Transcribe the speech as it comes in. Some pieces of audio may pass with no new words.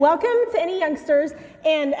Welcome to any youngsters,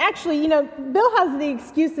 and actually, Bill has the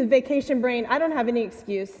excuse of vacation brain. I don't have any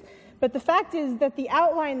excuse, but the fact is that the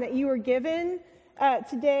outline that you were given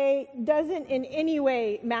today doesn't in any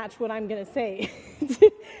way match what I'm going to say. I mean,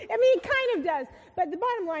 it kind of does, but the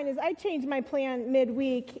bottom line is I changed my plan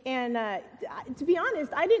midweek, and to be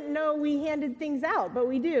honest, I didn't know we handed things out, but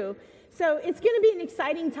we do. So it's going to be an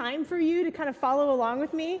exciting time for you to kind of follow along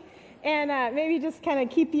with me, and maybe just kind of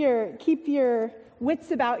keep your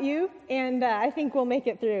wits about you, and I think we'll make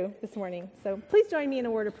it through this morning. So please join me in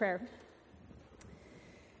a word of prayer.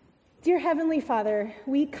 Dear Heavenly Father,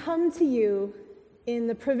 we come to you in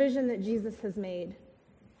the provision that Jesus has made.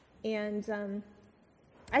 And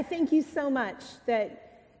I thank you so much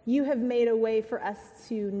that you have made a way for us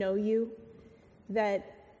to know you,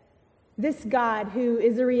 that this God, who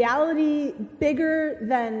is a reality bigger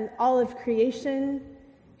than all of creation,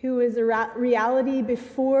 who is a reality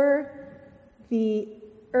before the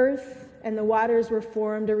earth and the waters were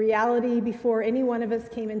formed, a reality before any one of us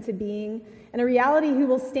came into being, and a reality who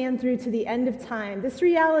will stand through to the end of time. This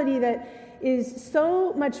reality that is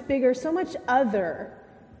so much bigger, so much other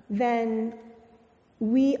than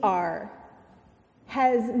we are,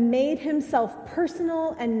 has made himself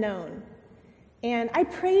personal and known. And I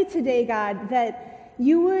pray today, God, that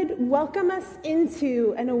you would welcome us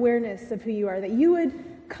into an awareness of who you are, that you would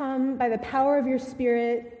come by the power of your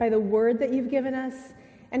Spirit, by the word that you've given us,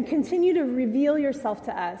 and continue to reveal yourself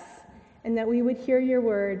to us, and that we would hear your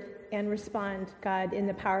word and respond, God, in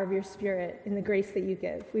the power of your Spirit, in the grace that you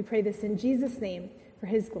give. We pray this in Jesus' name for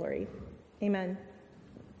his glory. Amen.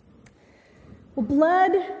 Well,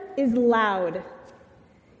 blood is loud.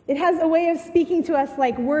 It has a way of speaking to us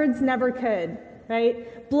like words never could,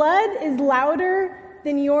 right? Blood is louder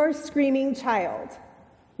than your screaming child,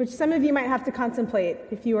 which some of you might have to contemplate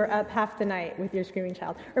if you were up half the night with your screaming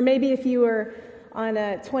child. Or maybe if you were on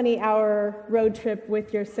a 20-hour road trip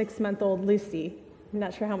with your 6-month-old Lucy. I'm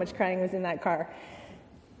not sure how much crying was in that car.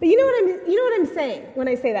 But you know what I'm saying when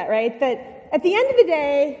I say that, right? That at the end of the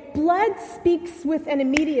day, blood speaks with an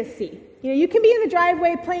immediacy. You can be in the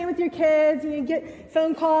driveway playing with your kids, and you get a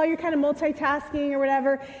phone call, you're kind of multitasking or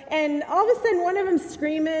whatever, and all of a sudden one of them's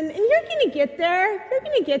screaming, and you're going to get there. You're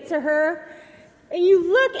going to get to her. And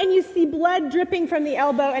you look and you see blood dripping from the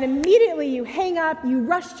elbow, and immediately you hang up, you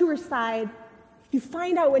rush to her side, you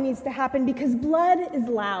find out what needs to happen because blood is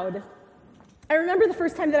loud. I remember the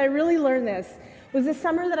first time that I really learned this was the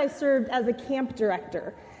summer that I served as a camp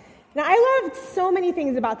director. Now, I loved so many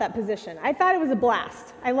things about that position. I thought it was a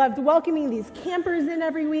blast. I loved welcoming these campers in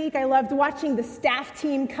every week. I loved watching the staff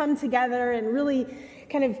team come together and really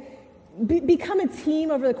kind of become a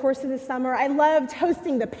team over the course of the summer. I loved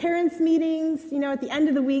hosting the parents' meetings, at the end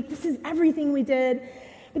of the week. This is everything we did.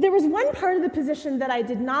 But there was one part of the position that I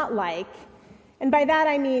did not like, and by that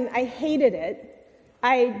I mean I hated it.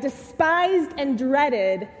 I despised and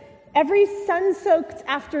dreaded every sun-soaked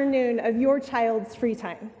afternoon of your child's free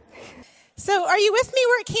time. So are you with me?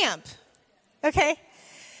 We're at camp. Okay?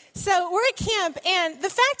 So we're at camp, and the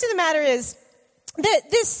fact of the matter is that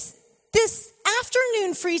this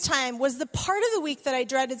afternoon free time was the part of the week that I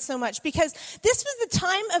dreaded so much, because this was the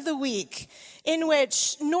time of the week in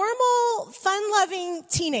which normal, fun-loving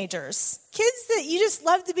teenagers, kids that you just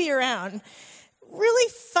love to be around,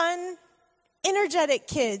 really fun, energetic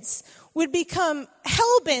kids would become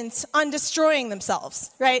hell-bent on destroying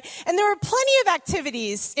themselves, right? And there were plenty of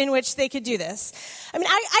activities in which they could do this. I mean,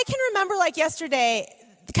 I can remember like yesterday,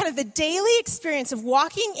 kind of the daily experience of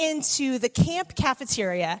walking into the camp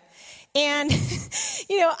cafeteria. And,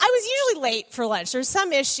 I was usually late for lunch. There's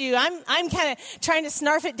some issue. I'm kind of trying to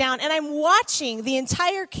snarf it down. And I'm watching the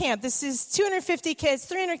entire camp. This is 250 kids,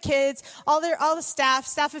 300 kids, all the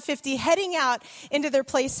staff of 50, heading out into their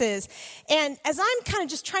places. And as I'm kind of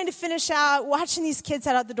just trying to finish out, watching these kids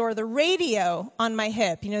head out the door, the radio on my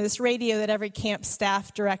hip, this radio that every camp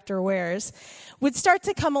staff director wears, would start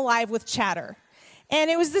to come alive with chatter.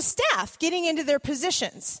 And it was the staff getting into their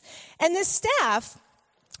positions. And this staff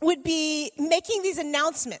would be making these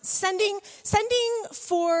announcements, sending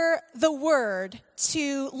for the word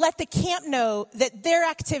to let the camp know that their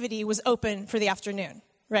activity was open for the afternoon,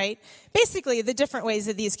 right? Basically, the different ways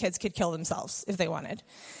that these kids could kill themselves if they wanted.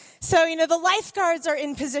 So, the lifeguards are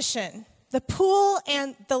in position. The pool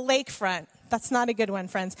and the lakefront, that's not a good one,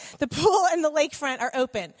 friends. The pool and the lakefront are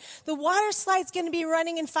open. The water slide's going to be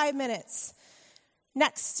running in 5 minutes.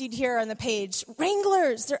 Next, you'd hear on the page,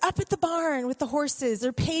 wranglers, they're up at the barn with the horses.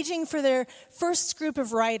 They're paging for their first group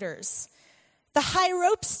of riders. The high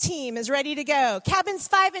ropes team is ready to go. Cabins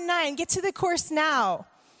 5 and 9, get to the course now.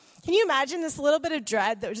 Can you imagine this little bit of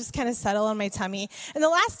dread that would just kind of settle on my tummy? And the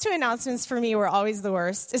last 2 announcements for me were always the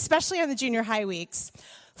worst, especially on the junior high weeks.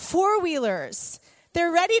 4-wheelers.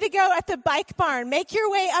 They're ready to go at the bike barn. Make your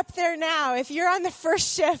way up there now if you're on the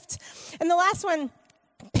first shift. And the last one,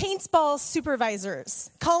 paintball supervisors,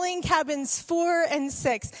 calling cabins 4 and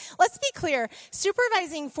 6. Let's be clear,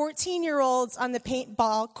 supervising 14-year-olds on the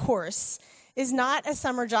paintball course is not a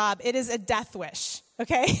summer job. It is a death wish,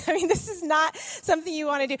 okay? I mean, this is not something you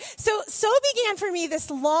want to do. So began for me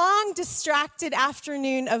this long, distracted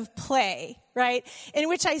afternoon of play, right, in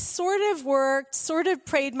which I sort of worked, sort of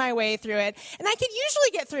prayed my way through it, and I could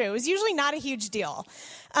usually get through. It was usually not a huge deal.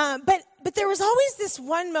 But there was always this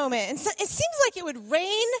one moment, and so it seems like it would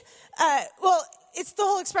rain, it's the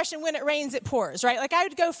whole expression, when it rains, it pours, right? Like I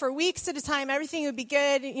would go for weeks at a time, everything would be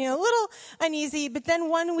good, a little uneasy, but then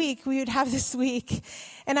one week we would have this week,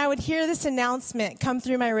 and I would hear this announcement come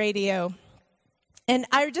through my radio, and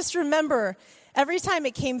I just remember every time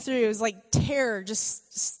it came through, it was like terror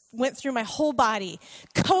just went through my whole body.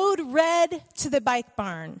 Code red to the bike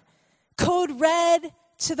barn. Code red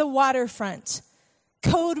to the waterfront.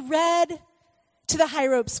 Code red to the high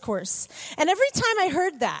ropes course. And every time I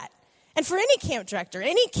heard that, and for any camp director,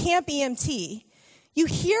 any camp EMT, you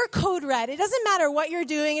hear code red. It doesn't matter what you're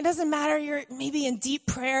doing. It doesn't matter you're maybe in deep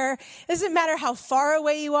prayer. It doesn't matter how far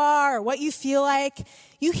away you are or what you feel like.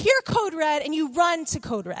 You hear code red and you run to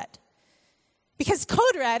code red. Because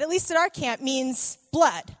code red, at least at our camp, means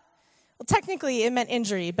blood. Well, technically it meant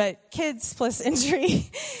injury, but kids plus injury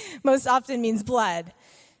most often means blood.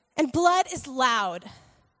 And blood is loud.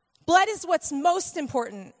 Blood is what's most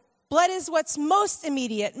important. Blood is what's most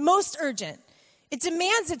immediate, most urgent. It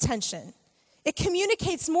demands attention. It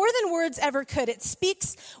communicates more than words ever could. It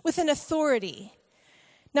speaks with an authority.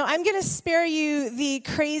 Now, I'm going to spare you the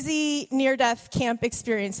crazy near-death camp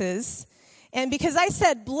experiences. And because I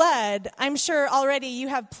said blood, I'm sure already you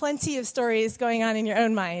have plenty of stories going on in your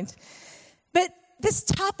own mind. But this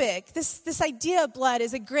topic, this idea of blood,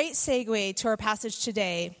 is a great segue to our passage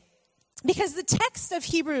today. Because the text of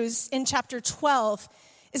Hebrews in chapter 12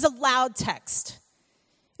 is a loud text.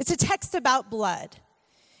 It's a text about blood.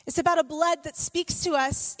 It's about a blood that speaks to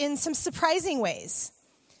us in some surprising ways.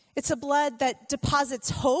 It's a blood that deposits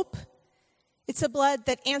hope. It's a blood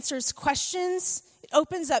that answers questions. It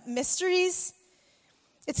opens up mysteries.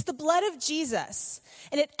 It's the blood of Jesus,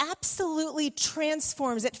 and it absolutely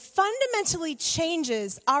transforms. It fundamentally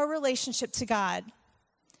changes our relationship to God.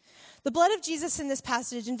 The blood of Jesus in this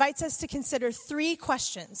passage invites us to consider 3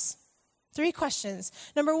 questions. 3 questions.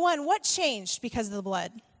 Number 1, what changed because of the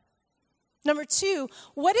blood? Number 2,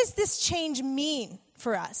 what does this change mean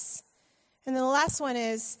for us? And then the last one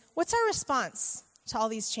is, what's our response to all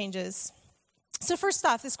these changes? So first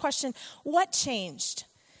off, this question, what changed?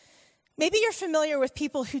 Maybe you're familiar with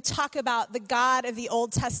people who talk about the God of the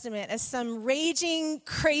Old Testament as some raging,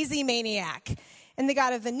 crazy maniac, and the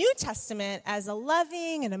God of the New Testament as a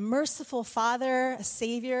loving and a merciful Father, a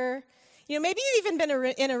Savior. Maybe you've even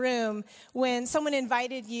been in a room when someone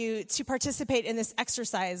invited you to participate in this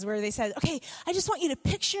exercise where they said, okay, I just want you to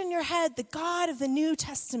picture in your head the God of the New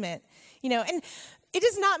Testament. And it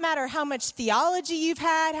does not matter how much theology you've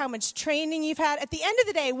had, how much training you've had. At the end of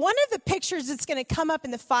the day, one of the pictures that's going to come up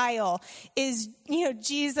in the file is,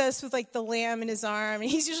 Jesus with like the lamb in his arm. And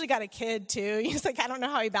he's usually got a kid too. He's like, I don't know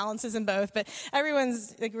how he balances them both, but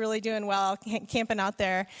everyone's like really doing well, camping out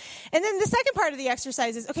there. And then the second part of the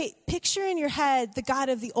exercise is, okay, picture in your head the God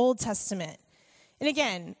of the Old Testament. And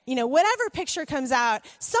again, whatever picture comes out,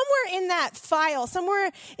 somewhere in that file,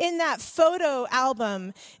 somewhere in that photo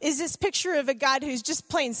album is this picture of a God who's just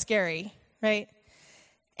plain scary, right?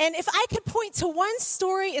 And if I could point to one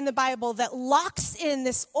story in the Bible that locks in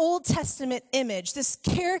this Old Testament image, this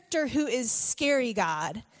character who is scary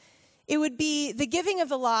God, it would be the giving of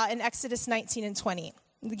the law in Exodus 19 and 20,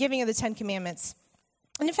 the giving of the 10 Commandments.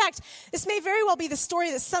 And in fact, this may very well be the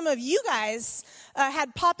story that some of you guys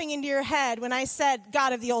had popping into your head when I said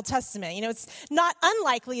God of the Old Testament. It's not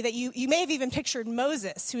unlikely that you may have even pictured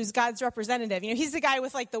Moses, who is God's representative. He's the guy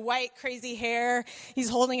with like the white, crazy hair. He's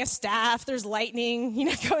holding a staff. There's lightning,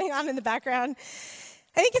 going on in the background.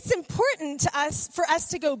 I think it's important for us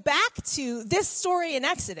to go back to this story in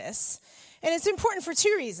Exodus. And it's important for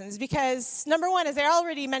 2 reasons. Because number 1, as I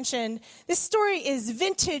already mentioned, this story is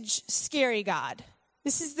vintage scary God.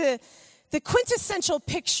 This is the quintessential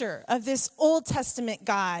picture of this Old Testament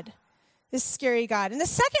God, this scary God. And the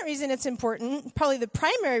second reason it's important, probably the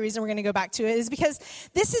primary reason we're going to go back to it, is because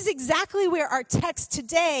this is exactly where our text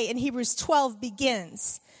today in Hebrews 12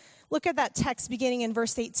 begins. Look at that text beginning in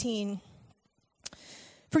verse 18.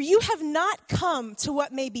 For you have not come to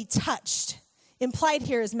what may be touched. implied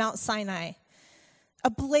here is Mount Sinai, a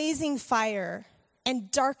blazing fire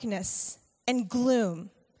and darkness and gloom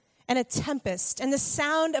and a tempest and the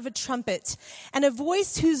sound of a trumpet and a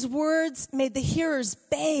voice whose words made the hearers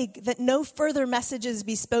beg that no further messages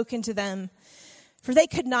be spoken to them, for they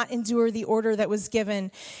could not endure the order that was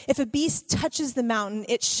given. If a beast touches the mountain,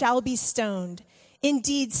 it shall be stoned.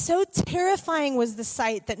 Indeed, so terrifying was the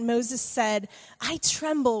sight that Moses said, I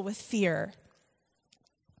tremble with fear.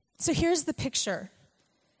 So here's the picture.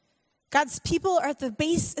 God's people are at the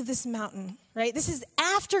base of this mountain, right? This is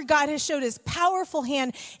after God has showed his powerful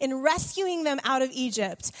hand in rescuing them out of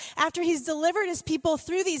Egypt, after he's delivered his people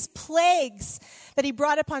through these plagues that he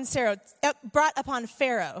brought upon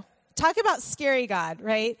Pharaoh. Talk about scary God,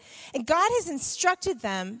 right? And God has instructed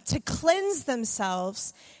them to cleanse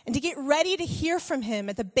themselves and to get ready to hear from him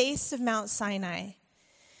at the base of Mount Sinai.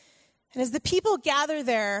 And as the people gather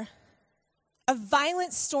there, a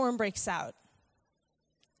violent storm breaks out.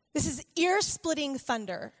 This is ear-splitting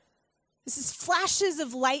thunder. This is flashes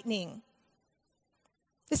of lightning.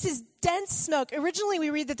 This is dense smoke. Originally, we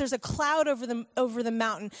read that there's a cloud over the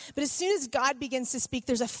mountain, but as soon as God begins to speak,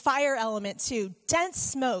 there's a fire element too. Dense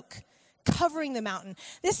smoke covering the mountain.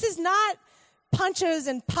 This is not ponchos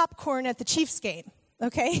and popcorn at the Chiefs game,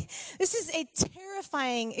 okay? This is a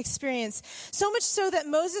terrifying experience, so much so that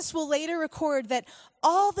Moses will later record that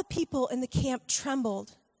all the people in the camp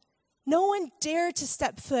trembled. No one dared to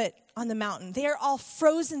step foot on the mountain. They are all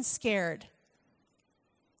frozen scared.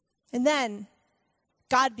 And then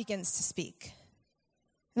God begins to speak.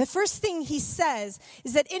 And the first thing he says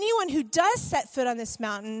is that anyone who does set foot on this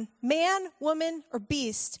mountain, man, woman, or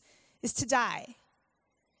beast, is to die.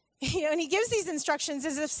 And he gives these instructions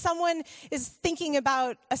as if someone is thinking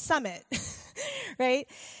about a summit, right?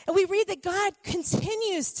 And we read that God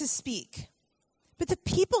continues to speak. But the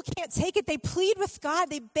people can't take it. They plead with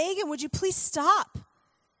God. They beg him, would you please stop?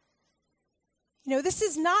 This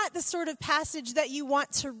is not the sort of passage that you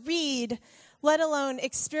want to read, let alone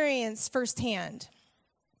experience firsthand.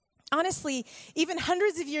 Honestly, even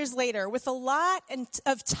hundreds of years later, with a lot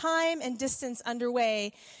of time and distance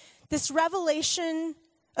underway, this revelation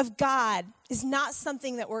of God is not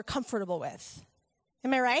something that we're comfortable with.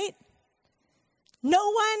 Am I right?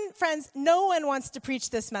 No one wants to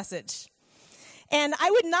preach this message. And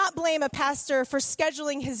I would not blame a pastor for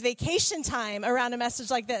scheduling his vacation time around a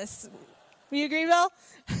message like this. Will you agree, Bill?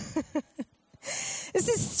 This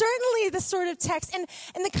is certainly the sort of text and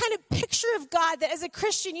the kind of picture of God that as a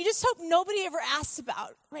Christian, you just hope nobody ever asks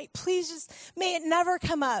about, right? Please just, may it never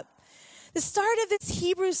come up. The start of this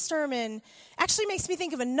Hebrews sermon actually makes me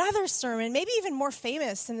think of another sermon, maybe even more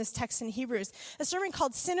famous than this text in Hebrews, a sermon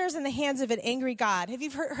called Sinners in the Hands of an Angry God. Have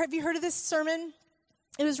you heard of this sermon?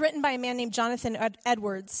 It was written by a man named Jonathan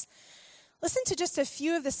Edwards. Listen to just a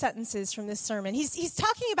few of the sentences from this sermon. He's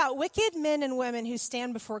talking about wicked men and women who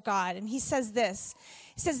stand before God, and he says this.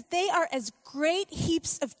 He says, they are as great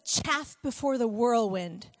heaps of chaff before the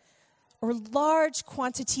whirlwind, or large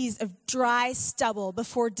quantities of dry stubble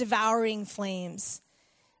before devouring flames.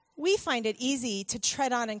 We find it easy to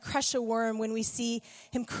tread on and crush a worm when we see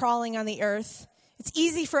him crawling on the earth. It's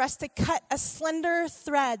easy for us to cut a slender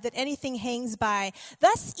thread that anything hangs by.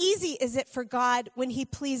 Thus easy is it for God, when he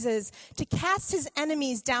pleases, to cast his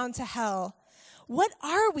enemies down to hell. What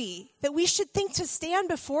are we that we should think to stand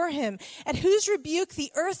before him, at whose rebuke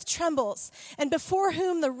the earth trembles, and before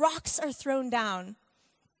whom the rocks are thrown down?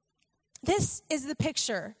 This is the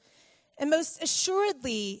picture, and most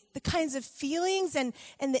assuredly, the kinds of feelings and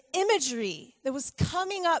the imagery that was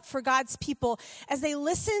coming up for God's people as they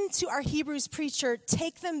listened to our Hebrews preacher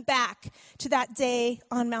take them back to that day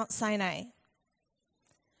on Mount Sinai.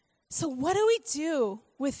 So what do we do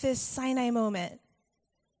with this Sinai moment?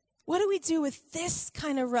 What do we do with this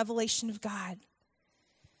kind of revelation of God?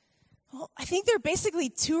 Well, I think there are basically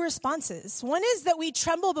two responses. One is that we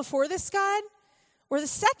tremble before this God, or the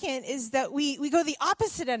second is that we go the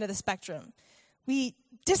opposite end of the spectrum. We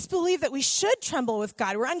disbelieve that we should tremble with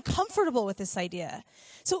God. We're uncomfortable with this idea.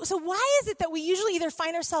 So why is it that we usually either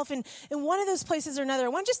find ourselves in one of those places or another? I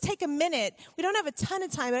want to just take a minute. We don't have a ton of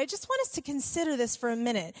time, but I just want us to consider this for a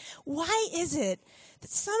minute. Why is it that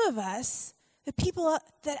some of us, the people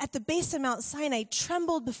that at the base of Mount Sinai,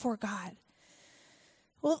 trembled before God?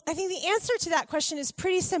 Well, I think the answer to that question is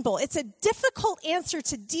pretty simple. It's a difficult answer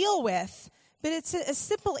to deal with, but it's a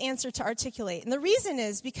simple answer to articulate. And the reason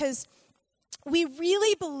is because we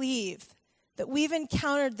really believe that we've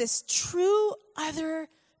encountered this true, other,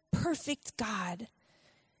 perfect God.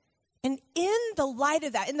 And in the light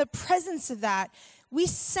of that, in the presence of that, we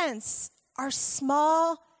sense our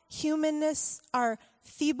small humanness, our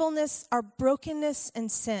feebleness, our brokenness,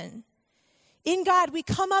 and sin. In God, we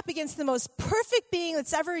come up against the most perfect being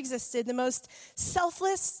that's ever existed, the most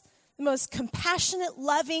selfless, the most compassionate,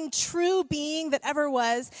 loving, true being that ever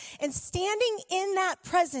was. And standing in that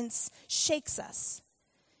presence shakes us.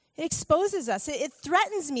 It exposes us. It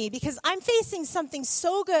threatens me because I'm facing something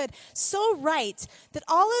so good, so right, that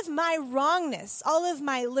all of my wrongness, all of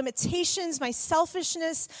my limitations, my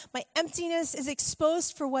selfishness, my emptiness is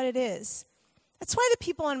exposed for what it is. That's why the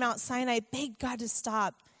people on Mount Sinai begged God to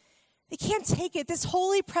stop. They can't take it. This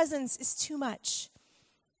holy presence is too much.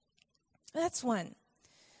 That's one.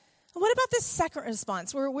 And what about this second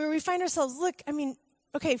response where we find ourselves, look, I mean,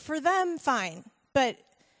 okay, for them, fine. But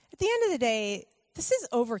at the end of the day, this is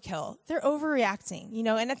overkill. They're overreacting,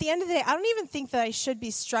 and at the end of the day, I don't even think that I should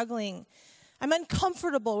be struggling. I'm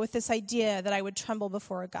uncomfortable with this idea that I would tremble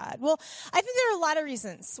before God. Well, I think there are a lot of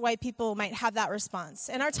reasons why people might have that response.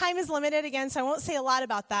 And our time is limited again, so I won't say a lot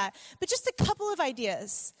about that. But just a couple of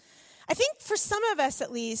ideas. I think for some of us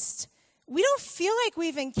at least, we don't feel like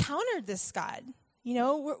we've encountered this God.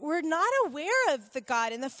 We're not aware of the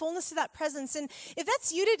God in the fullness of that presence. And if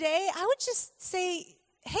that's you today, I would just say,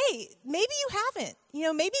 hey, maybe you haven't.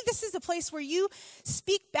 Maybe this is the place where you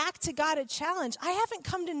speak back to God a challenge. I haven't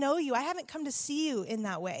come to know you. I haven't come to see you in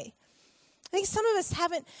that way. I think some of us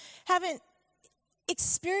haven't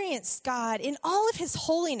experienced God in all of his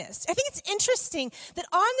holiness. I think it's interesting that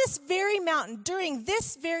on this very mountain, during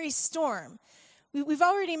this very storm, we've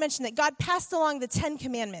already mentioned that God passed along the 10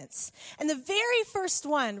 commandments. And the very first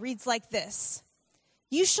one reads like this: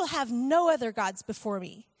 "You shall have no other gods before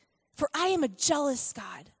me, for I am a jealous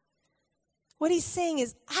God." What he's saying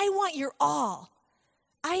is, I want your all.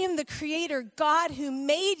 I am the creator, God, who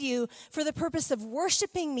made you for the purpose of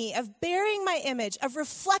worshiping me, of bearing my image, of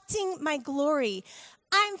reflecting my glory.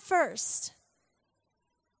 I'm first.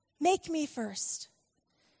 Make me first.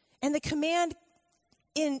 And the command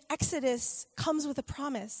in Exodus comes with a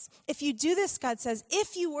promise. If you do this, God says,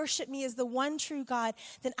 if you worship me as the one true God,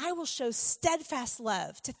 then I will show steadfast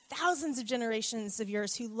love to thousands of generations of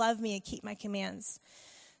yours who love me and keep my commands.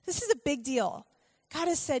 This is a big deal. God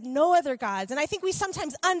has said no other gods. And I think we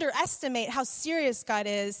sometimes underestimate how serious God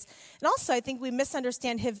is. And also, I think we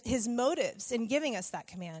misunderstand his motives in giving us that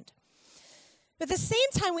command. But at the same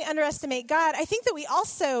time we underestimate God, I think that we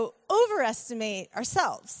also overestimate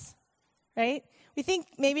ourselves, right? We think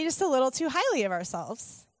maybe just a little too highly of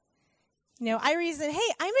ourselves. I reason, hey,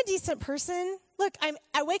 I'm a decent person. Look,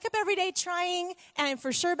 I wake up every day trying, and I'm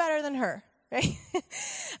for sure better than her, right?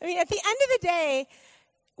 I mean, at the end of the day,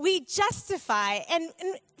 we justify, and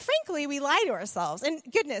frankly, we lie to ourselves. And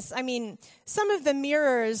goodness, I mean, some of the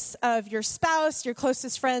mirrors of your spouse, your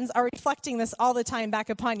closest friends, are reflecting this all the time back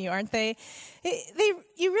upon you, aren't they?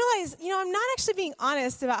 You realize, I'm not actually being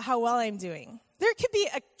honest about how well I'm doing. There could be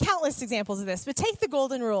countless examples of this, but take the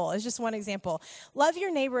golden rule as just one example. Love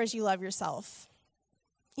your neighbor as you love yourself.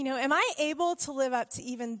 Am I able to live up to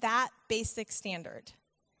even that basic standard?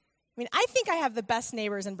 I mean, I think I have the best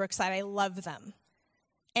neighbors in Brookside. I love them.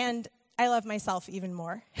 And I love myself even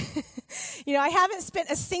more. I haven't spent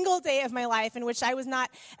a single day of my life in which I was not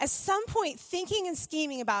at some point thinking and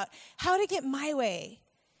scheming about how to get my way.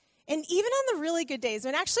 And even on the really good days,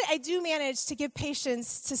 when actually I do manage to give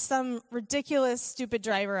patience to some ridiculous, stupid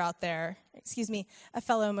driver out there, a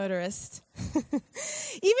fellow motorist.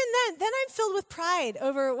 Even then I'm filled with pride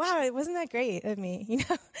over, wow, wasn't that great of me,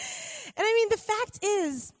 And I mean, the fact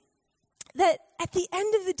is that at the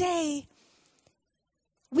end of the day,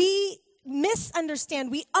 we misunderstand,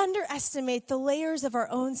 we underestimate the layers of our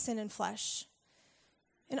own sin and flesh.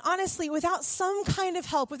 And honestly, without some kind of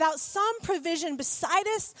help, without some provision beside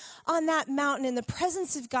us on that mountain in the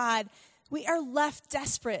presence of God, we are left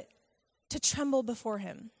desperate to tremble before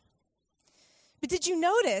him. But did you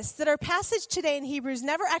notice that our passage today in Hebrews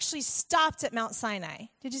never actually stopped at Mount Sinai?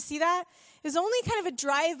 Did you see that? It was only kind of a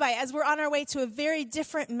drive-by as we're on our way to a very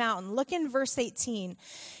different mountain. Look in verse 18. It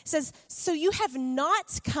says, "So you have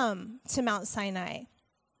not come to Mount Sinai,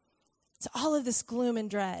 to all of this gloom and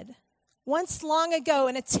dread. Once long ago,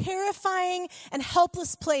 in a terrifying and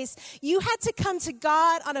helpless place, you had to come to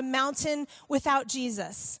God on a mountain without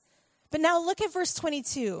Jesus. But now look at verse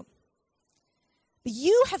 22. But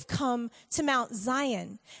you have come to Mount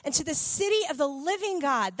Zion and to the city of the living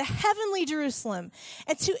God, the heavenly Jerusalem,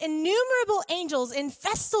 and to innumerable angels in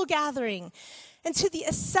festal gathering, and to the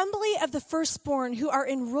assembly of the firstborn who are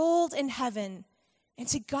enrolled in heaven, and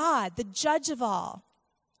to God, the judge of all,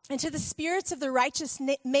 and to the spirits of the righteous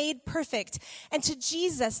made perfect, and to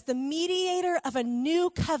Jesus, the mediator of a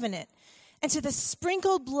new covenant, and to the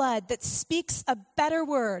sprinkled blood that speaks a better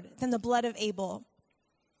word than the blood of Abel.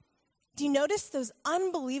 Do you notice those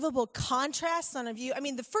unbelievable contrasts on a view? I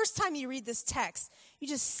mean, the first time you read this text, you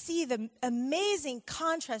just see the amazing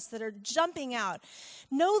contrasts that are jumping out.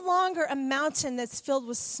 No longer a mountain that's filled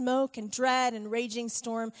with smoke and dread and raging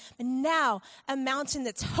storm, but now a mountain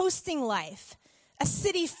that's hosting life. A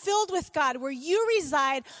city filled with God where you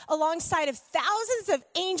reside alongside of thousands of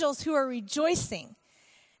angels who are rejoicing.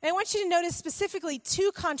 And I want you to notice specifically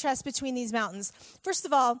two contrasts between these mountains. First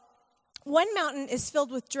of all, one mountain is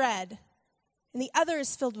filled with dread, and the other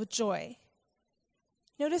is filled with joy.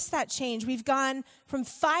 Notice that change. We've gone from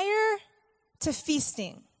fire to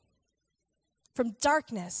feasting, from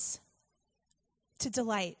darkness to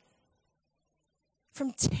delight,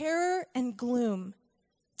 from terror and gloom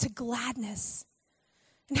to gladness.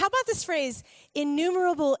 And how about this phrase,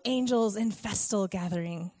 innumerable angels in festal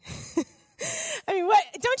gathering? I mean, what?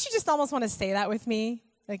 Don't you just almost want to say that with me?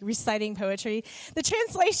 Like reciting poetry. The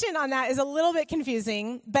translation on that is a little bit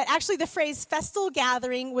confusing, but actually the phrase festal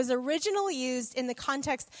gathering was originally used in the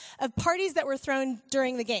context of parties that were thrown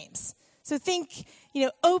during the games. So think,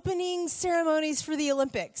 opening ceremonies for the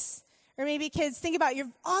Olympics. Or maybe kids, think about your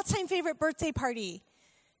all-time favorite birthday party.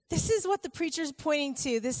 This is what the preacher's pointing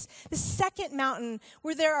to, this second mountain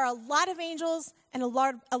where there are a lot of angels and a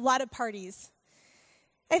lot of parties.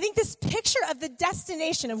 I think this picture of the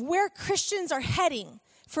destination of where Christians are heading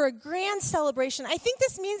for a grand celebration, I think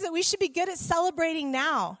this means that we should be good at celebrating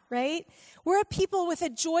now, right? We're a people with a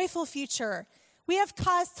joyful future. We have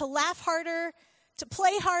cause to laugh harder, to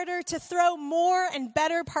play harder, to throw more and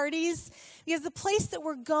better parties, because the place that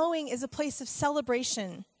we're going is a place of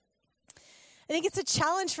celebration. I think it's a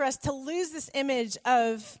challenge for us to lose this image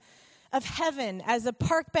of heaven as a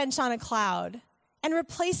park bench on a cloud and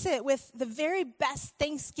replace it with the very best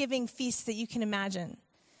Thanksgiving feast that you can imagine.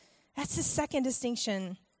 That's the second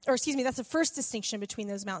distinction, that's the first distinction between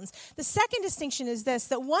those mountains. The second distinction is this,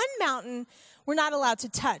 that one mountain we're not allowed to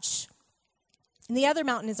touch, and the other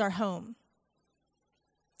mountain is our home.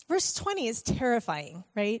 Verse 20 is terrifying,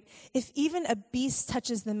 right? If even a beast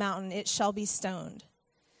touches the mountain, it shall be stoned.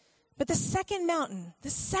 But the second mountain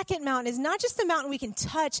is not just a mountain we can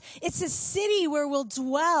touch. It's a city where we'll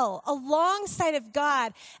dwell alongside of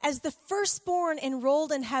God as the firstborn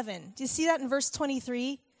enrolled in heaven. Do you see that in verse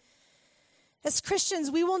 23? As Christians,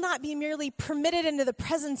 we will not be merely permitted into the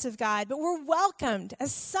presence of God, but we're welcomed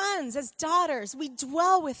as sons, as daughters. We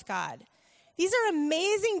dwell with God. These are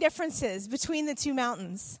amazing differences between the two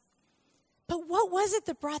mountains. But what was it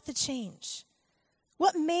that brought the change?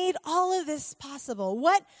 What made all of this possible?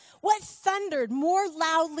 What thundered more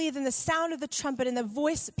loudly than the sound of the trumpet and the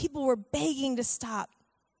voice that people were begging to stop?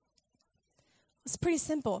 It's pretty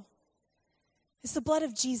simple. It's the blood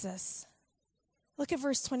of Jesus. Look at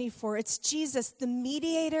verse 24. It's Jesus, the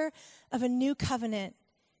mediator of a new covenant.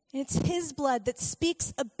 And it's his blood that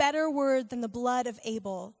speaks a better word than the blood of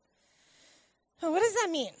Abel. What does that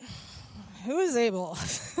mean? Who is Abel?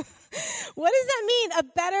 What does that mean, a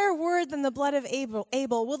better word than the blood of Abel?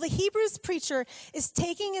 Well, the Hebrews preacher is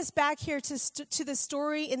taking us back here to the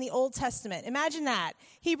story in the Old Testament. Imagine that.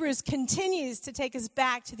 Hebrews continues to take us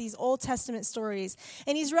back to these Old Testament stories.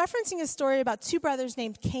 And he's referencing a story about two brothers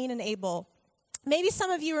named Cain and Abel. Maybe some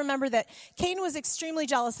of you remember that Cain was extremely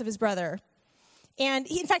jealous of his brother. And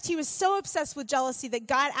in fact, he was so obsessed with jealousy that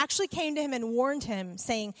God actually came to him and warned him,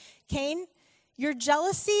 saying, Cain, your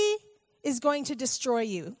jealousy is going to destroy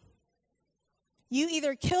you. You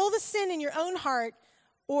either kill the sin in your own heart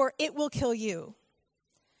or it will kill you.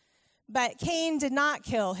 But Cain did not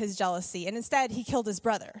kill his jealousy, and instead he killed his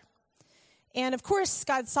brother. And of course,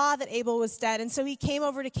 God saw that Abel was dead, and so he came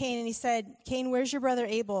over to Cain and he said, Cain, where's your brother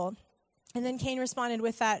Abel? And then Cain responded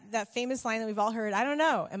with that famous line that we've all heard, I don't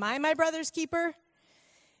know, am I my brother's keeper?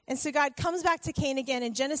 And so God comes back to Cain again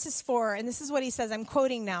in Genesis 4, and this is what he says. I'm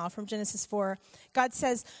quoting now from Genesis 4. God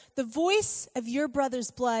says, the voice of your brother's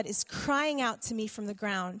blood is crying out to me from the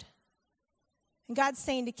ground. And God's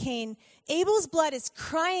saying to Cain, Abel's blood is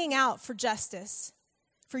crying out for justice,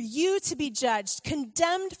 for you to be judged,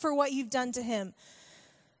 condemned for what you've done to him.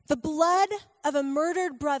 The blood of a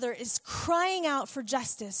murdered brother is crying out for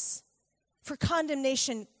justice, for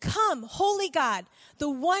condemnation. Come, holy God, the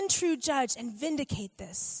one true judge, and vindicate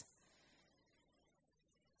this.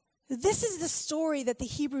 This is the story that the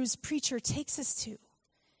Hebrews preacher takes us to.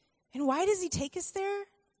 And why does he take us there?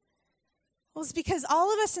 Well, it's because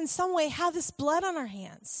all of us in some way have this blood on our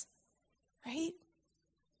hands, right?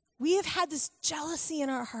 We have had this jealousy in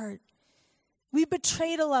our heart. We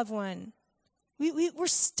betrayed a loved one. We're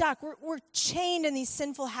stuck. We're chained in these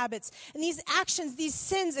sinful habits. And these actions, these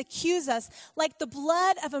sins accuse us like the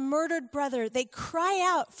blood of a murdered brother. They cry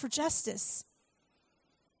out for justice.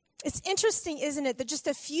 It's interesting, isn't it, that just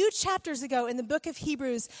a few chapters ago in the book of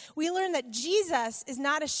Hebrews, we learned that Jesus is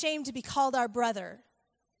not ashamed to be called our brother.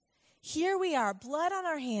 Here we are, blood on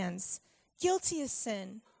our hands, guilty of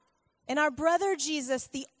sin. And our brother Jesus,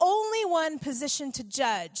 the only one positioned to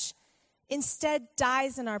judge, instead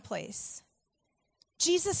dies in our place.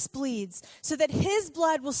 Jesus bleeds so that his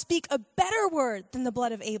blood will speak a better word than the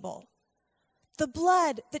blood of Abel. The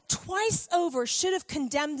blood that twice over should have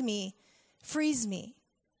condemned me frees me.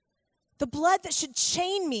 The blood that should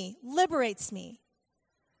chain me liberates me.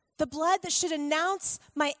 The blood that should announce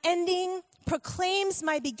my ending proclaims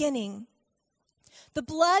my beginning. The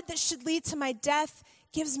blood that should lead to my death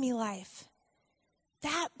gives me life.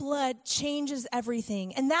 That blood changes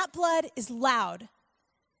everything, and that blood is loud.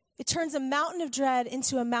 It turns a mountain of dread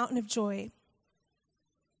into a mountain of joy.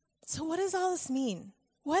 So what does all this mean?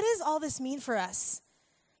 What does all this mean for us?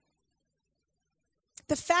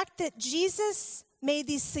 The fact that Jesus made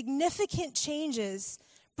these significant changes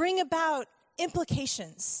bring about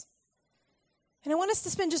implications. And I want us to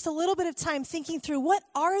spend just a little bit of time thinking through what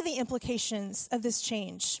are the implications of this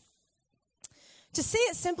change. To say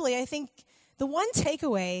it simply, I think the one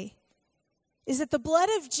takeaway is that the blood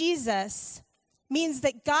of Jesus means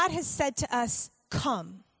that God has said to us,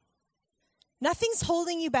 come. Nothing's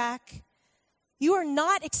holding you back. You are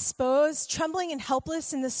not exposed, trembling and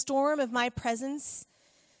helpless in the storm of my presence.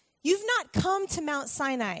 You've not come to Mount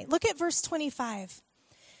Sinai. Look at verse 25.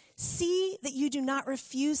 See that you do not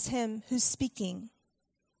refuse him who's speaking.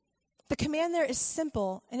 The command there is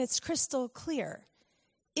simple and it's crystal clear.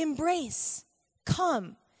 Embrace,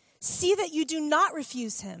 come, see that you do not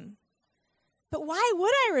refuse him. But why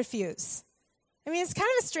would I refuse? I mean, it's kind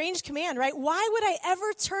of a strange command, right? Why would I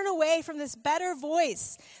ever turn away from this better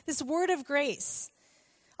voice, this word of grace?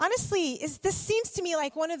 Honestly, this seems to me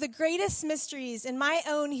like one of the greatest mysteries in my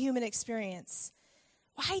own human experience.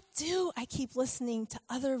 Why do I keep listening to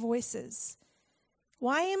other voices?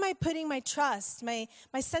 Why am I putting my trust, my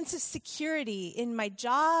sense of security in my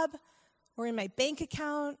job or in my bank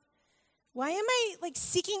account? Why am I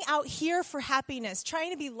seeking out here for happiness, trying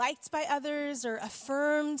to be liked by others or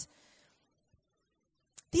affirmed?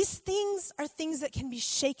 These things are things that can be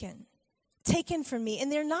shaken, taken from me,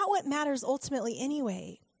 and they're not what matters ultimately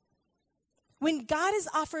anyway. When God has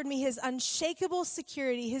offered me his unshakable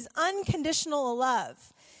security, his unconditional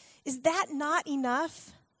love, is that not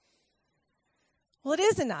enough? Well, it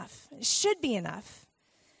is enough. It should be enough.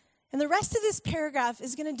 And the rest of this paragraph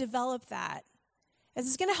is going to develop that, as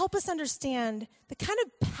it's going to help us understand the kind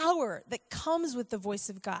of power that comes with the voice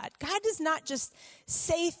of God. God does not just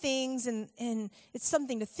say things and it's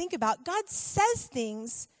something to think about. God says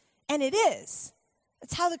things, and it is.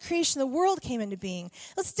 That's how the creation of the world came into being.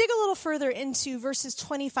 Let's dig a little further into verses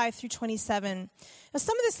 25 through 27. Now,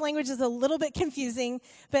 some of this language is a little bit confusing,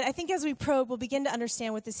 but I think as we probe, we'll begin to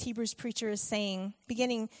understand what this Hebrews preacher is saying.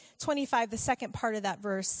 Beginning 25, the second part of that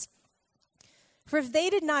verse. For if they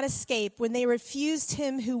did not escape when they refused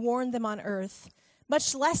him who warned them on earth,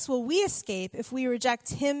 much less will we escape if we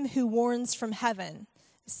reject him who warns from heaven.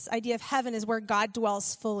 This idea of heaven is where God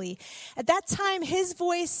dwells fully. At that time, his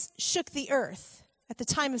voice shook the earth. At the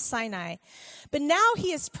time of Sinai. But now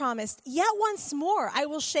he has promised, yet once more I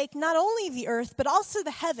will shake not only the earth, but also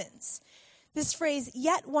the heavens. This phrase,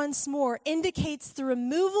 yet once more, indicates the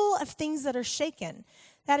removal of things that are shaken.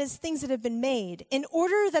 That is, things that have been made, in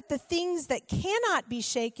order that the things that cannot be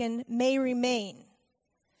shaken may remain.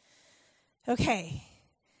 Okay,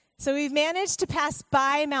 so we've managed to pass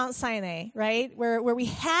by Mount Sinai, right? Where we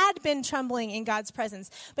had been trembling in God's presence.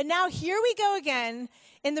 But now here we go again,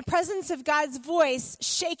 in the presence of God's voice,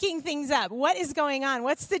 shaking things up. What is going on?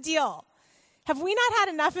 What's the deal? Have we not had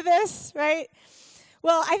enough of this, right?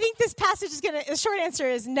 Well, I think this passage the short answer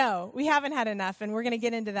is no, we haven't had enough, and we're going to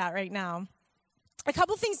get into that right now. A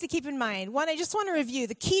couple things to keep in mind. One, I just want to review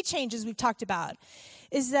the key changes we've talked about,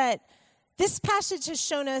 is that this passage has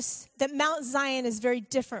shown us that Mount Zion is very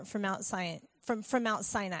different from Mount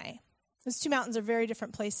Sinai. Those two mountains are very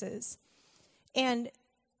different places. And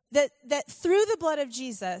that through the blood of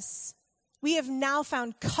Jesus, we have now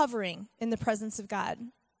found covering in the presence of God.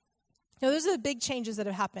 Now, those are the big changes that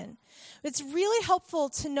have happened. It's really helpful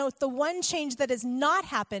to note the one change that has not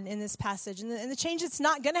happened in this passage, and the change that's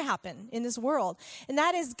not going to happen in this world, and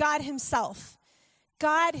that is God himself.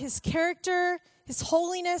 God, his character, his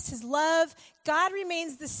holiness, his love, God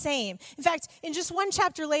remains the same. In fact, in just one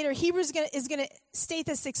chapter later, Hebrews is going to state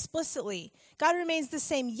this explicitly. God remains the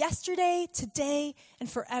same yesterday, today, and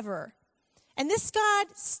forever. And this God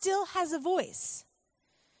still has a voice.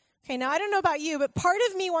 Okay, now I don't know about you, but part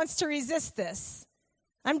of me wants to resist this.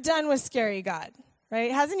 I'm done with scary God,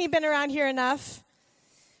 right? Hasn't he been around here enough?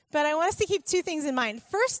 But I want us to keep two things in mind.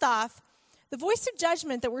 First off, the voice of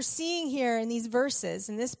judgment that we're seeing here in these verses,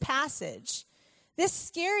 in this passage, this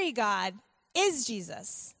scary God is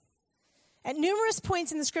Jesus. At numerous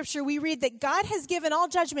points in the scripture, we read that God has given all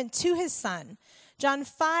judgment to his Son. John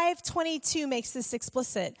 5:22 makes this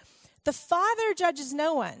explicit. The Father judges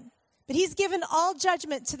no one, but he's given all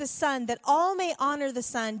judgment to the Son, that all may honor the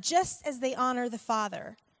Son just as they honor the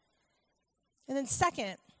Father. And then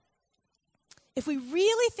second, if we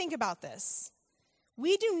really think about this,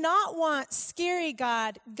 we do not want scary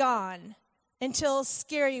God gone until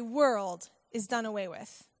scary world is done away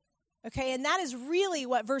with. Okay, and that is really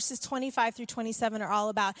what verses 25 through 27 are all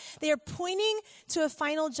about. They are pointing to a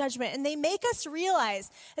final judgment, and they make us realize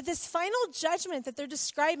that this final judgment that they're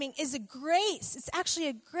describing is a grace. It's actually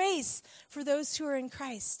a grace for those who are in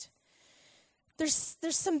Christ. There's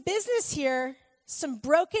some business here, some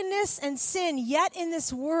brokenness and sin yet in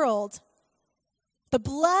this world. The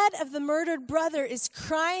blood of the murdered brother is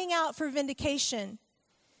crying out for vindication.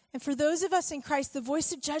 And for those of us in Christ, the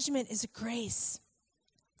voice of judgment is a grace.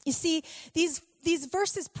 You see, these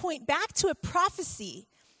verses point back to a prophecy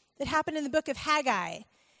that happened in the book of Haggai.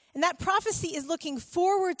 And that prophecy is looking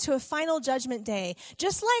forward to a final judgment day.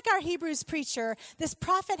 Just like our Hebrews preacher, this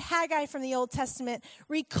prophet Haggai from the Old Testament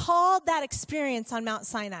recalled that experience on Mount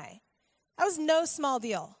Sinai. That was no small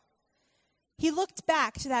deal. He looked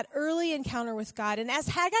back to that early encounter with God. And as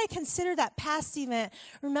Haggai considered that past event,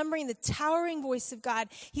 remembering the towering voice of God,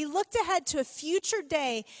 he looked ahead to a future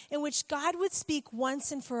day in which God would speak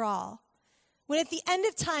once and for all. When at the end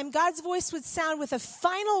of time, God's voice would sound with a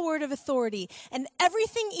final word of authority, and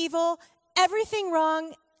everything evil, everything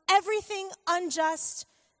wrong, everything unjust,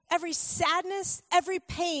 every sadness, every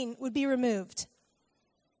pain would be removed.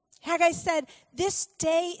 Haggai said, this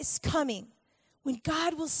day is coming when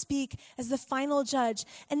God will speak as the final judge,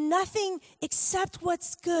 and nothing except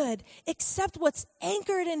what's good, except what's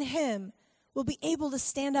anchored in him, will be able to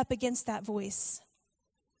stand up against that voice.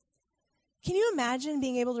 Can you imagine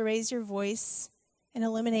being able to raise your voice and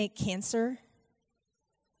eliminate cancer?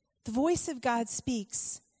 The voice of God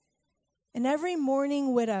speaks, and every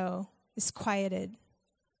mourning widow is quieted.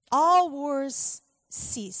 All wars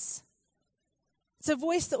cease. It's a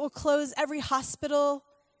voice that will close every hospital,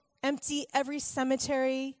 empty every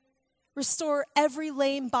cemetery, restore every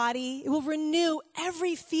lame body. It will renew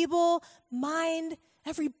every feeble mind,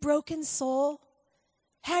 every broken soul.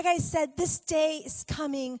 Haggai said, this day is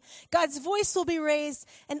coming. God's voice will be raised,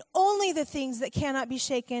 and only the things that cannot be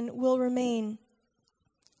shaken will remain.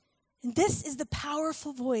 And this is the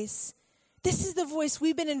powerful voice. This is the voice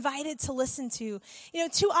we've been invited to listen to. You know,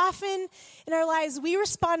 too often in our lives, we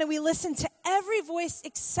respond and we listen to every voice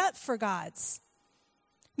except for God's.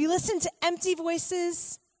 We listen to empty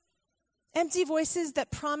voices that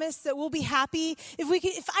promise that we'll be happy.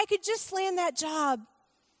 If I could just land that job,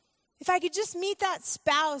 if I could just meet that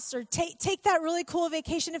spouse or take that really cool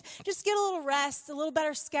vacation, just get a little rest, a little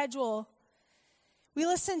better schedule. We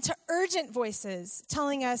listen to urgent voices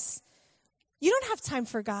telling us, you don't have time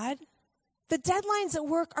for God. The deadlines at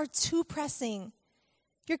work are too pressing.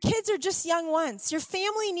 Your kids are just young once. Your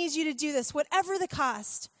family needs you to do this, whatever the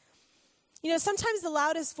cost. You know, sometimes the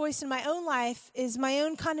loudest voice in my own life is my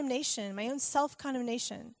own condemnation, my own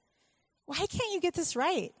self-condemnation. Why can't you get this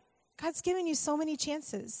right? God's given you so many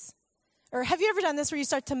chances. Or have you ever done this where you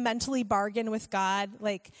start to mentally bargain with God?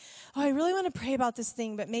 Like, oh, I really want to pray about this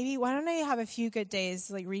thing, but maybe why don't I have a few good days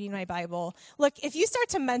like reading my Bible? Look, if you start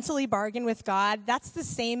to mentally bargain with God, that's the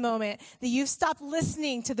same moment that you've stopped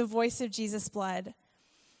listening to the voice of Jesus' blood.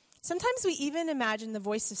 Sometimes we even imagine the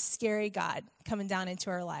voice of scary God coming down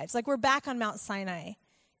into our lives. Like we're back on Mount Sinai,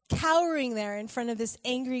 cowering there in front of this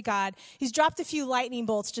angry God who's dropped a few lightning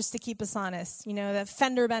bolts just to keep us honest. You know, that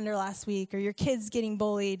fender bender last week, or your kids getting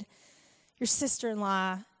bullied, your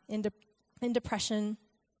sister-in-law in depression.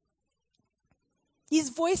 These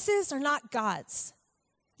voices are not God's.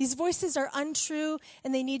 These voices are untrue,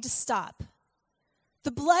 and they need to stop. The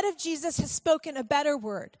blood of Jesus has spoken a better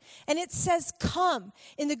word, and it says, come,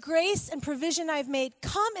 in the grace and provision I've made,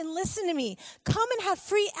 come and listen to me. Come and have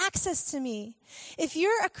free access to me. If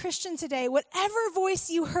you're a Christian today, whatever voice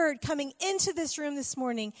you heard coming into this room this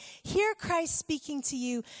morning, hear Christ speaking to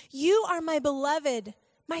you. You are my beloved,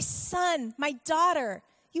 my son, my daughter.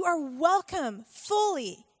 You are welcome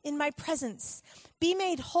fully in my presence. Be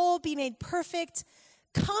made whole, be made perfect.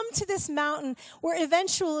 Come to this mountain where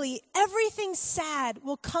eventually everything sad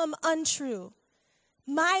will come untrue.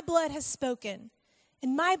 My blood has spoken,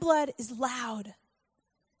 and my blood is loud.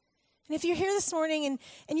 And if you're here this morning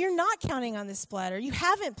and you're not counting on this blood, or you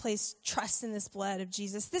haven't placed trust in this blood of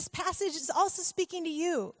Jesus, this passage is also speaking to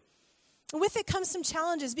you. And with it comes some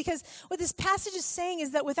challenges, because what this passage is saying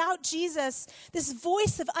is that without Jesus, this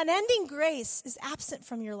voice of unending grace is absent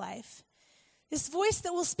from your life. This voice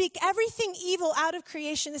that will speak everything evil out of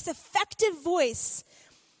creation, this effective voice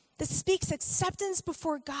that speaks acceptance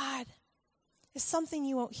before God, is something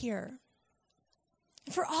you won't hear.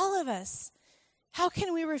 And for all of us, how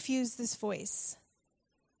can we refuse this voice?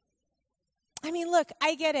 I mean, look,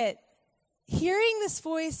 I get it. Hearing this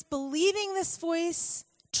voice, believing this voice,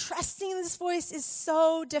 trusting this voice is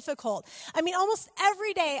so difficult. I mean, almost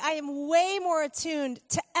every day I am way more attuned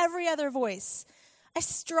to every other voice. I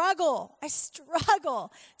struggle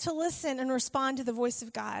to listen and respond to the voice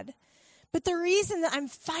of God. But the reason that I'm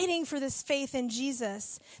fighting for this faith in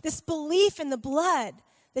Jesus, this belief in the blood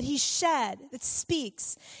that he shed, that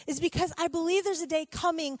speaks, is because I believe there's a day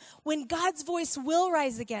coming when God's voice will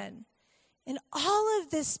rise again. And all of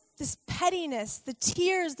this pettiness, the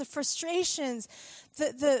tears, the frustrations,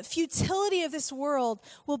 the futility of this world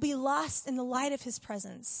will be lost in the light of his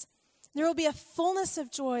presence. There will be a fullness of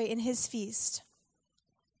joy in his feast.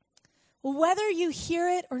 Whether you hear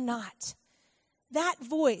it or not, that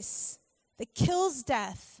voice that kills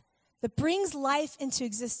death, that brings life into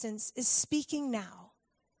existence, is speaking now.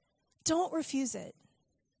 Don't refuse it.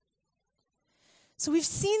 So we've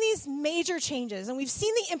seen these major changes, and we've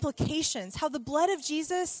seen the implications, how the blood of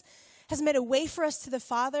Jesus has made a way for us to the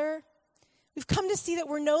Father. We've come to see that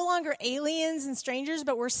we're no longer aliens and strangers,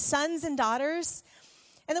 but we're sons and daughters.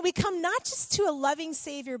 And that we come not just to a loving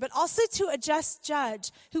Savior, but also to a just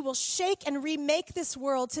judge who will shake and remake this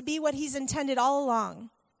world to be what he's intended all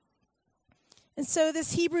along. And so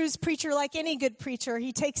this Hebrews preacher, like any good preacher,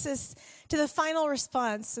 he takes us to the final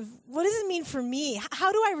response of, what does it mean for me?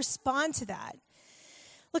 How do I respond to that?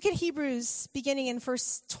 Look at Hebrews beginning in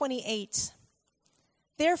verse 28.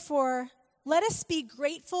 Therefore, let us be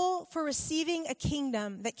grateful for receiving a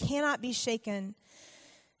kingdom that cannot be shaken.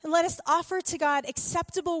 And let us offer to God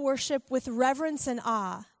acceptable worship with reverence and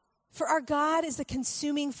awe. For our God is a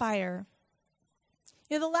consuming fire.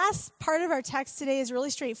 You know, the last part of our text today is really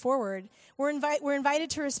straightforward. We're invited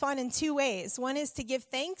to respond in two ways. One is to give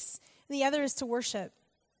thanks, and the other is to worship.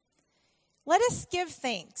 Let us give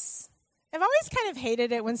thanks. I've always kind of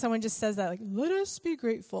hated it when someone just says that, like, let us be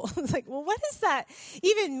grateful. It's like, well, what does that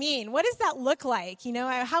even mean? What does that look like? You know,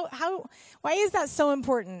 why is that so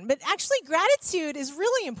important? But actually, gratitude is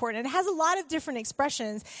really important. It has a lot of different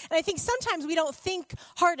expressions. And I think sometimes we don't think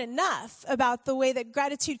hard enough about the way that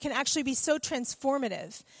gratitude can actually be so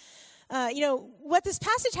transformative. What this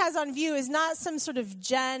passage has on view is not some sort of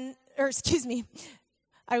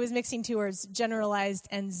I was mixing two words, generalized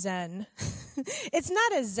and zen. It's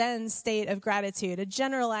not a zen state of gratitude, a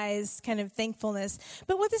generalized kind of thankfulness.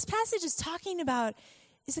 But what this passage is talking about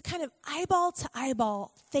is a kind of eyeball to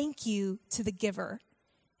eyeball thank you to the giver.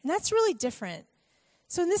 And that's really different.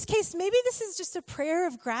 So in this case, maybe this is just a prayer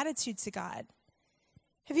of gratitude to God.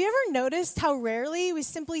 Have you ever noticed how rarely we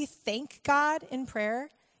simply thank God in prayer?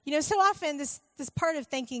 You know, so often this part of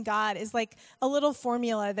thanking God is like a little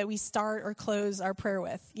formula that we start or close our prayer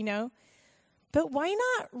with, you know? But why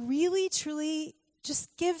not really, truly just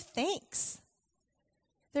give thanks?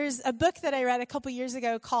 There's a book that I read a couple years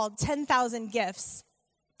ago called 10,000 Gifts.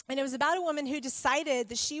 And it was about a woman who decided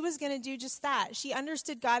that she was going to do just that. She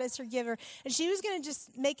understood God as her giver, and she was going to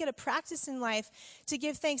just make it a practice in life to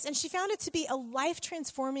give thanks. And she found it to be a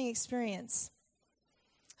life-transforming experience.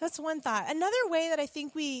 That's one thought. Another way that I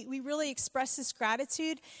think we really express this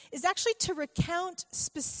gratitude is actually to recount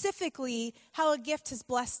specifically how a gift has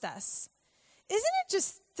blessed us. Isn't it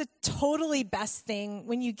just the totally best thing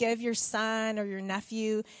when you give your son or your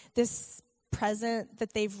nephew this present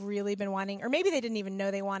that they've really been wanting, or maybe they didn't even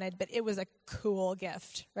know they wanted, but it was a cool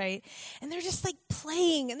gift, right? And they're just like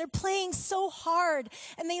playing, and they're playing so hard,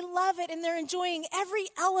 and they love it, and they're enjoying every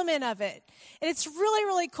element of it. And it's really,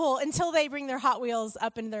 really cool until they bring their Hot Wheels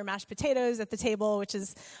up into their mashed potatoes at the table, which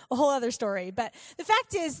is a whole other story. But the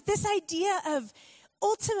fact is, this idea of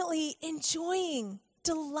ultimately enjoying,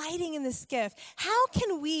 delighting in this gift, how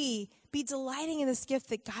can we be delighting in this gift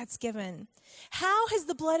that God's given? How has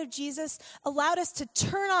the blood of Jesus allowed us to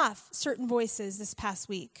turn off certain voices this past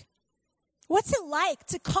week? What's it like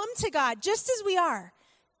to come to God just as we are,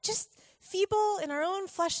 just feeble in our own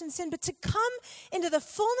flesh and sin, but to come into the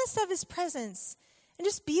fullness of his presence and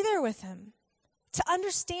just be there with him, to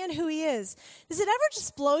understand who he is? Does it ever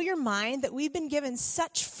just blow your mind that we've been given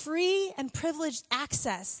such free and privileged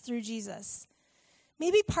access through Jesus?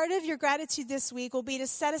 Maybe part of your gratitude this week will be to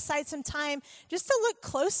set aside some time just to look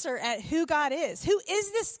closer at who God is. Who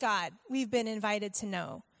is this God we've been invited to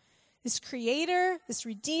know? this creator, this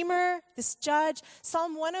redeemer, this judge.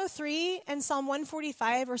 Psalm 103 and Psalm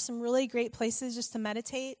 145 are some really great places just to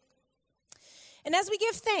meditate. And as we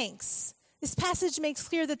give thanks, this passage makes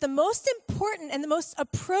clear that the most important and the most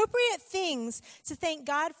appropriate things to thank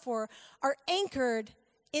God for are anchored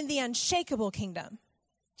in the unshakable kingdom.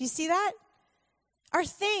 Do you see that? Our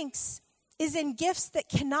thanks is in gifts that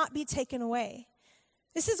cannot be taken away.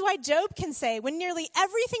 This is why Job can say, when nearly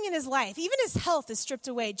everything in his life, even his health, is stripped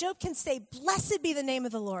away, Job can say, "Blessed be the name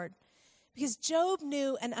of the Lord," because Job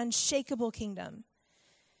knew an unshakable kingdom.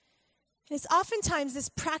 And it's oftentimes this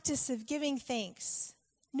practice of giving thanks,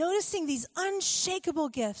 noticing these unshakable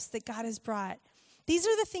gifts that God has brought. These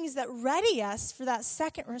are the things that ready us for that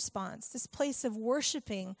second response, this place of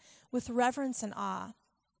worshiping with reverence and awe.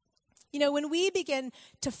 You know, when we begin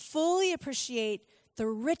to fully appreciate the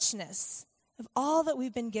richness of all that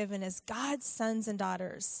we've been given as God's sons and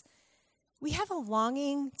daughters, we have a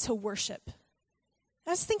longing to worship.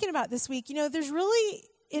 I was thinking about this week, there's really,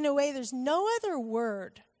 in a way, there's no other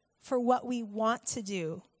word for what we want to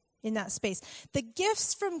do in that space. The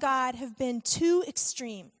gifts from God have been too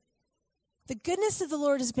extreme. The goodness of the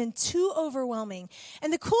Lord has been too overwhelming.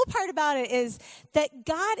 And the cool part about it is that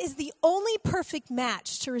God is the only perfect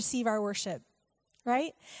match to receive our worship,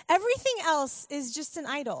 right? Everything else is just an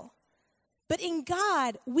idol. But in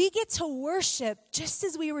God, we get to worship just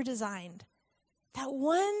as we were designed. That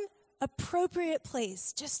one appropriate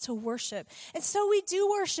place just to worship. And so we do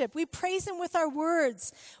worship. We praise him with our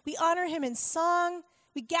words. We honor him in song.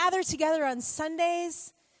 We gather together on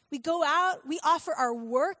Sundays. We go out. We offer our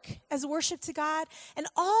work as worship to God. And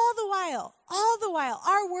all the while,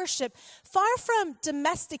 our worship, far from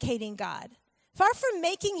domesticating God, far from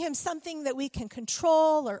making him something that we can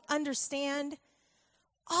control or understand,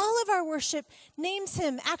 all of our worship names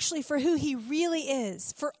him actually for who he really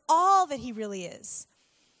is, for all that he really is.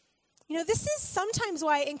 This is sometimes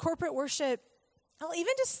why in corporate worship, I'll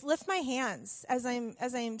even just lift my hands as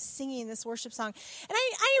I'm singing this worship song. And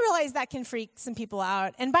I realize that can freak some people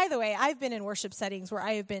out. And by the way, I've been in worship settings where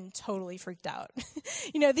I have been totally freaked out.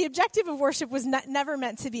 The objective of worship was never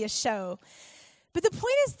meant to be a show. But the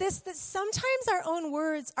point is this, that sometimes our own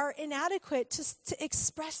words are inadequate to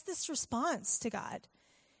express this response to God.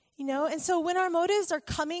 And so when our motives are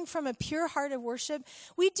coming from a pure heart of worship,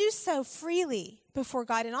 we do so freely before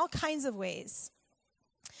God in all kinds of ways.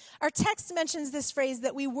 Our text mentions this phrase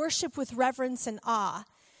that we worship with reverence and awe,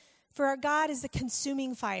 for our God is a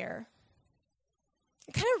consuming fire.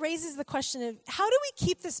 It kind of raises the question of how do we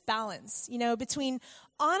keep this balance, between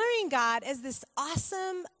honoring God as this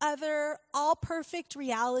awesome, other, all-perfect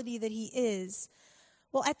reality that he is,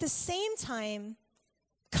 while at the same time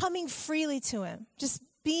coming freely to him, just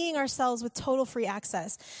being ourselves with total free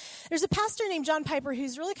access. There's a pastor named John Piper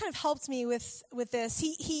who's really kind of helped me with this.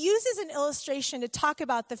 He uses an illustration to talk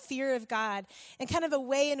about the fear of God and kind of a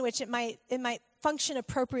way in which it might function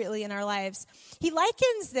appropriately in our lives. He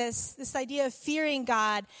likens this idea of fearing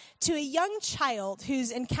God to a young child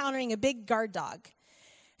who's encountering a big guard dog.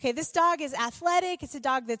 Okay, this dog is athletic. It's a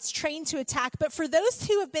dog that's trained to attack. But for those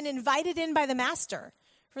who have been invited in by the master,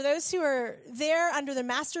 for those who are there under the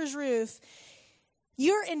master's roof,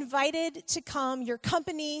 you're invited to come, your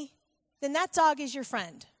company, then that dog is your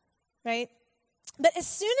friend, right? But as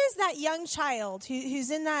soon as that young child who's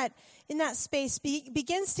in that space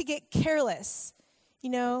begins to get careless,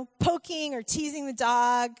 poking or teasing the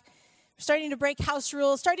dog, starting to break house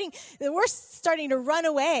rules, we're starting to run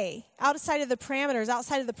away outside of the parameters,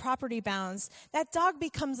 outside of the property bounds, that dog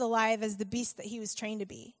becomes alive as the beast that he was trained to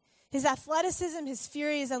be. His athleticism, his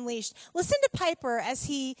fury is unleashed. Listen to Piper as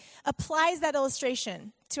he applies that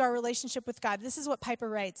illustration to our relationship with God. This is what Piper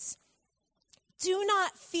writes. Do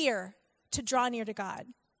not fear to draw near to God,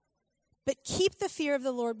 but keep the fear of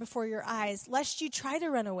the Lord before your eyes, lest you try to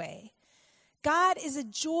run away. God is a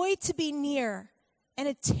joy to be near and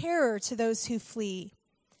a terror to those who flee.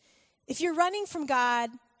 If you're running from God,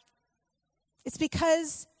 if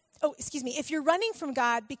you're running from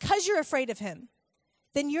God because you're afraid of him,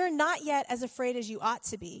 then you're not yet as afraid as you ought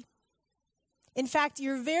to be. In fact,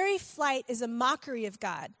 your very flight is a mockery of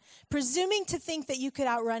God, presuming to think that you could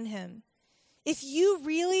outrun him. If you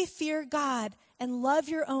really fear God and love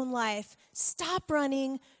your own life, stop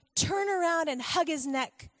running, turn around and hug his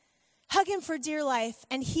neck. Hug him for dear life,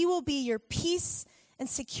 and he will be your peace and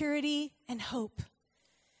security and hope.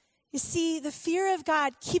 You see, the fear of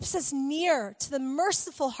God keeps us near to the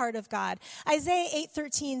merciful heart of God. Isaiah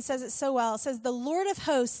 8:13 says it so well. It says, the Lord of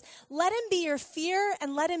hosts, let him be your fear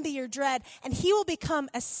and let him be your dread, and he will become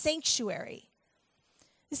a sanctuary.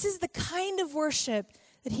 This is the kind of worship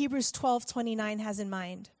that Hebrews 12:29 has in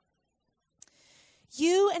mind.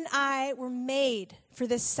 You and I were made for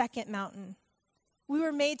this second mountain. We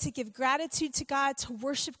were made to give gratitude to God, to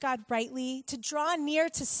worship God rightly, to draw near,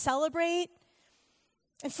 to celebrate.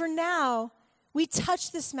 And for now, we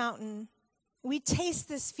touch this mountain. We taste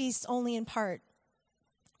this feast only in part.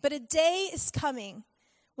 But a day is coming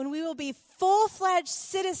when we will be full-fledged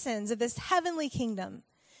citizens of this heavenly kingdom,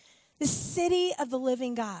 the city of the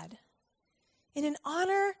living God. And in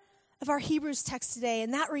honor of our Hebrews text today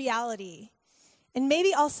and that reality, and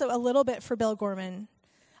maybe also a little bit for Bill Gorman,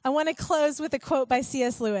 I want to close with a quote by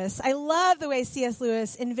C.S. Lewis. I love the way C.S.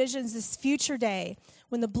 Lewis envisions this future day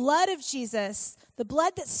when the blood of Jesus, the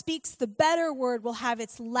blood that speaks the better word, will have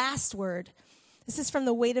its last word. This is from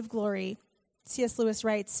The Weight of Glory. C.S. Lewis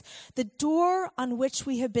writes, "The door on which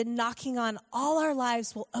we have been knocking on all our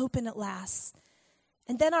lives will open at last.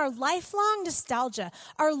 And then our lifelong nostalgia,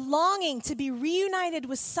 our longing to be reunited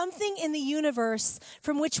with something in the universe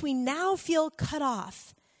from which we now feel cut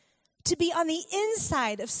off, to be on the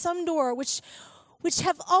inside of some door which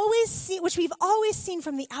we've always seen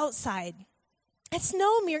from the outside. It's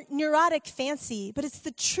no mere neurotic fancy, but it's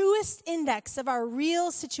the truest index of our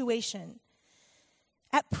real situation.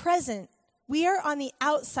 At present, we are on the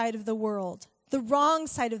outside of the world, the wrong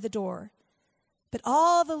side of the door. But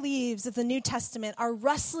all the leaves of the New Testament are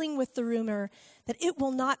rustling with the rumor that it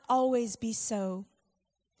will not always be so.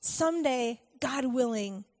 Someday, God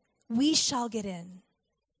willing, we shall get in."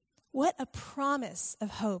 What a promise of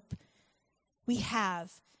hope we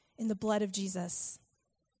have in the blood of Jesus.